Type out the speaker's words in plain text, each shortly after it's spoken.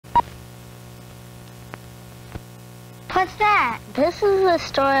What's that? This is the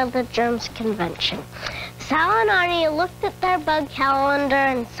story of the Germs Convention. Sal and Arnie looked at their bug calendar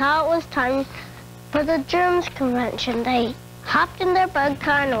and saw it was time for the Germs Convention. They hopped in their bug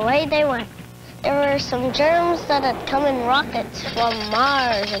car and away they went. There were some germs that had come in rockets from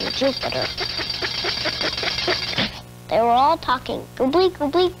Mars and Jupiter. They were all talking, goobly,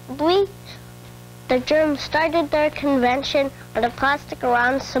 goobly, goobly. The germs started their convention with a plastic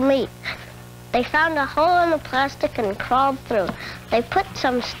around some meat. They found a hole in the plastic and crawled through. They put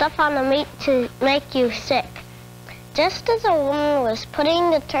some stuff on the meat to make you sick. Just as a woman was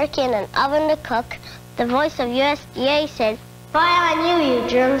putting the turkey in an oven to cook, the voice of USDA said, "Fire on you, you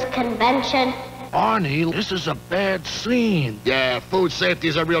Germs Convention." Arnie, this is a bad scene. Yeah, food safety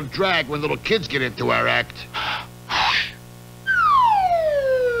is a real drag when little kids get into our act.